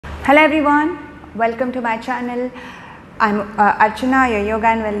Hello everyone, welcome to my channel. I'm Archana, your yoga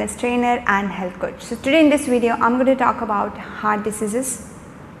and wellness trainer and health coach. So today in this video, I'm going to talk about heart diseases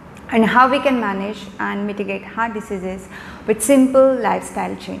and how we can manage and mitigate heart diseases with simple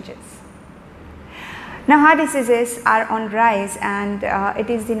lifestyle changes. Now, heart diseases are on rise and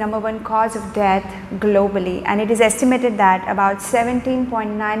it is the #1 cause of death globally, and it is estimated that about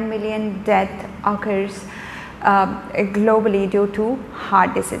 17.9 million death occurs globally due to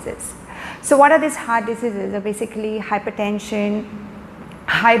heart diseases. So what are these heart diseases? Are basically hypertension,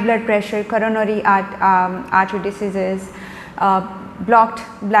 high blood pressure, coronary artery diseases, blocked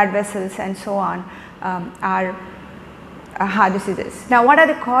blood vessels, and so on are heart diseases. Now, what are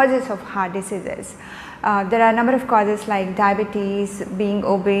the causes of heart diseases? There are a number of causes like diabetes, being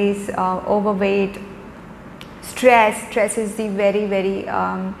obese, overweight, stress. Stress is the very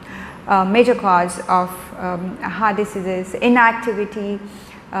major cause of heart diseases. Inactivity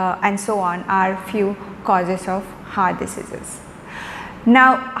and so on are few causes of heart diseases.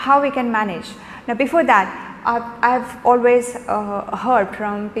 Now, how we can manage? Now, before that, I've always heard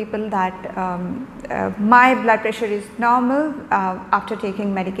from people that my blood pressure is normal after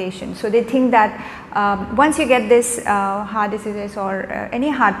taking medication. So they think that once you get this heart diseases or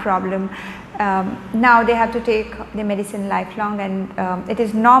any heart problem, now they have to take the medicine lifelong, and it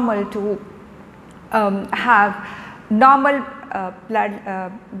is normal to have normal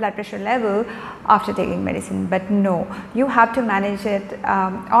blood pressure level after taking medicine. But no, you have to manage it,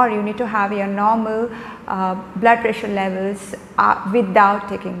 or you need to have your normal blood pressure levels without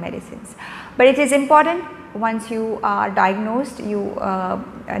taking medicines. But it is important, once you are diagnosed, you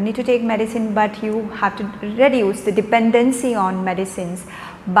need to take medicine, but you have to reduce the dependency on medicines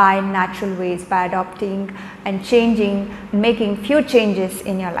by natural ways, by adopting and changing, making few changes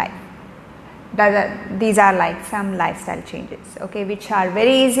in your life. These are like some lifestyle changes, okay, which are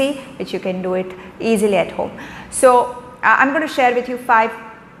very easy, which you can do it easily at home. So I'm going to share with you 5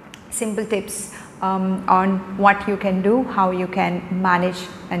 simple tips on what you can do, how you can manage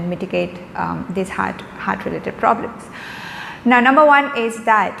and mitigate these heart related problems. Now, #1 is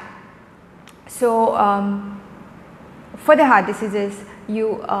that, so for the heart diseases,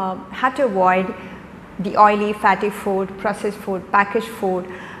 you have to avoid the oily, fatty food, processed food, packaged food,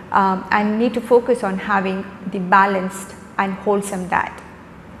 and need to focus on having the balanced and wholesome diet,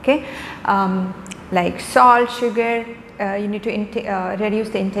 okay, like salt, sugar. You need to reduce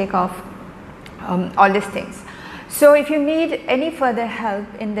the intake of all these things. So if you need any further help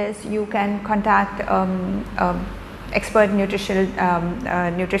in this, you can contact expert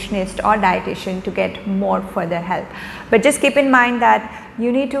nutritionist or dietitian to get more further help. But just keep in mind that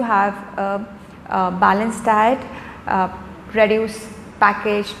you need to have a balanced diet, reduce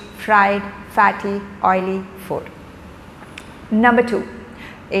packaged, fried, fatty, oily food. #2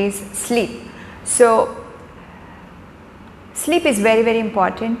 is sleep. So sleep is very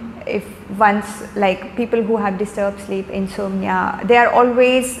important. If once, like people who have disturbed sleep, insomnia, they are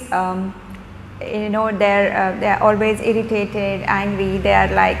always they're always irritated, angry. They are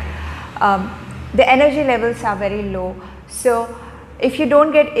like the energy levels are very low. So if you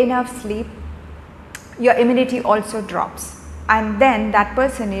don't get enough sleep, your immunity also drops, and then that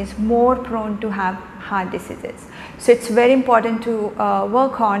person is more prone to have heart diseases. So it's very important to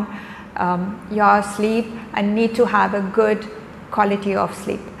work on your sleep and need to have a good quality of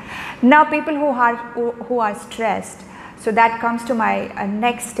sleep. Now, people who are stressed, so that comes to my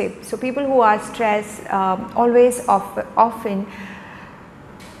next tip. So people who are stressed often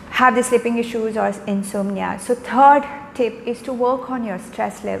have the sleeping issues or insomnia. So third tip is to work on your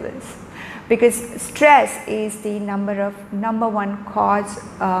stress levels, because stress is the #1 cause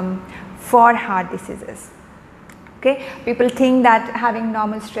for heart diseases. Okay, people think that having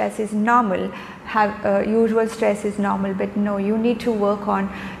normal stress is normal, usual stress is normal, but no, you need to work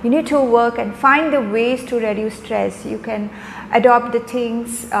and find the ways to reduce stress. You can adopt the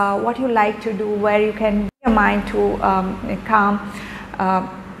things what you like to do, where you can bring your mind to calm,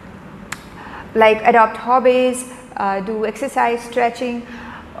 like adopt hobbies, do exercise, stretching,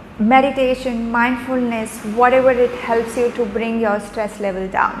 meditation, mindfulness, whatever it helps you to bring your stress level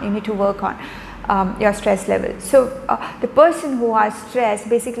down. You need to work on your stress level. So the person who has stress,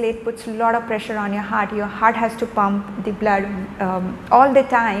 basically it puts a lot of pressure on your heart. Your heart has to pump the blood all the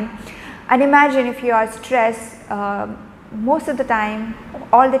time, and imagine if you are stressed most of the time,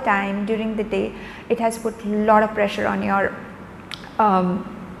 all the time during the day, it has put a lot of pressure on your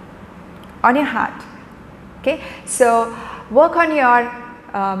heart. Okay, so work on your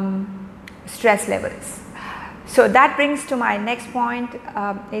stress levels. So that brings to my next point,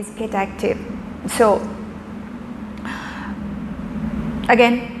 is get active. So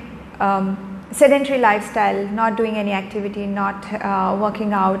again, sedentary lifestyle, not doing any activity, not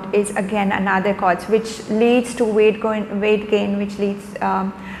working out is again another cause which leads to weight gain, which leads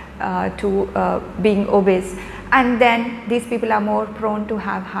to being obese, and then these people are more prone to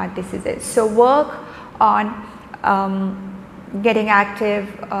have heart diseases. So work on getting active.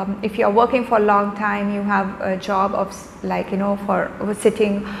 If you are working for a long time, you have a job of like, you know, for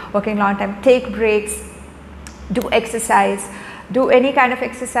sitting, working long time, take breaks, do exercise, do any kind of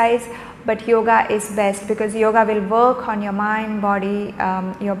exercise, but yoga is best because yoga will work on your mind, body,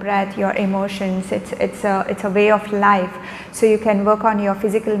 your breath, your emotions. It's a way of life, so you can work on your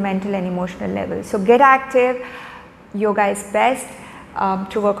physical, mental and emotional level. So get active. Yoga is best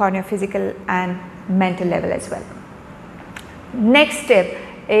to work on your physical and mental level as well. Next step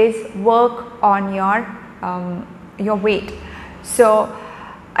is work on your weight. So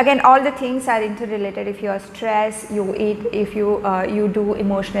again, all the things are interrelated. If you are stressed, you eat. If you do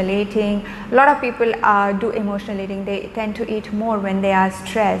emotional eating, a lot of people do emotional eating. They tend to eat more when they are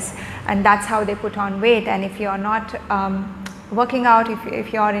stressed, and that's how they put on weight. And if you are not working out,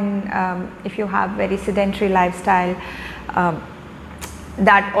 if you are in if you have very sedentary lifestyle,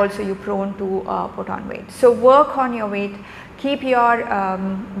 that also you're prone to put on weight. So work on your weight. Keep your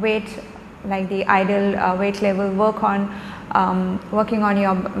weight like the ideal weight level. Work on working on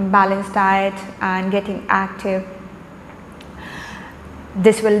your balanced diet and getting active.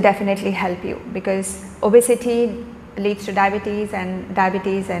 This will definitely help you because obesity leads to diabetes,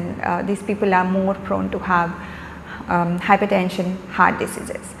 and these people are more prone to have hypertension, heart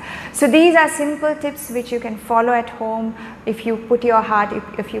diseases. So these are simple tips which you can follow at home. If you put your heart,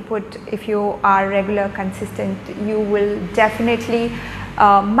 if you are regular, consistent, you will definitely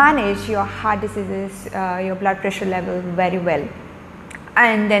manage your heart diseases, your blood pressure level very well,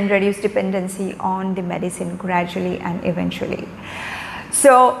 and then reduce dependency on the medicine gradually and eventually.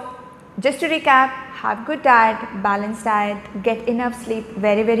 So just to recap, have good diet, balanced diet, get enough sleep,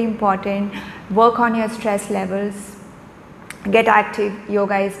 very, very important. Work on your stress levels, get active.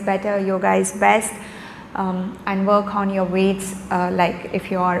 Yoga is better, yoga is best, and work on your weights. Like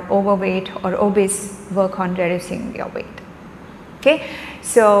if you are overweight or obese, work on reducing your weight. Okay,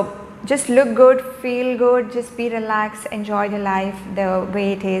 so just look good, feel good, just be relaxed, enjoy the life the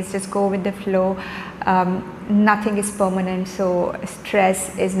way it is, just go with the flow. Nothing is permanent, so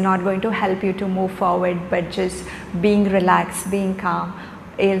stress is not going to help you to move forward, but just being relaxed, being calm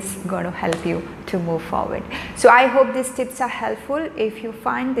is going to help you to move forward. So I hope these tips are helpful. If you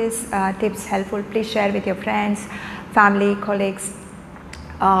find these tips helpful, please share with your friends, family, colleagues.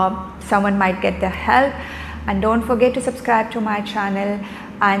 Someone might get the help. And don't forget to subscribe to my channel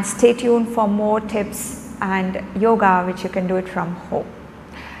and stay tuned for more tips and yoga which you can do it from home.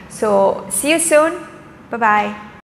 So see you soon. Bye bye.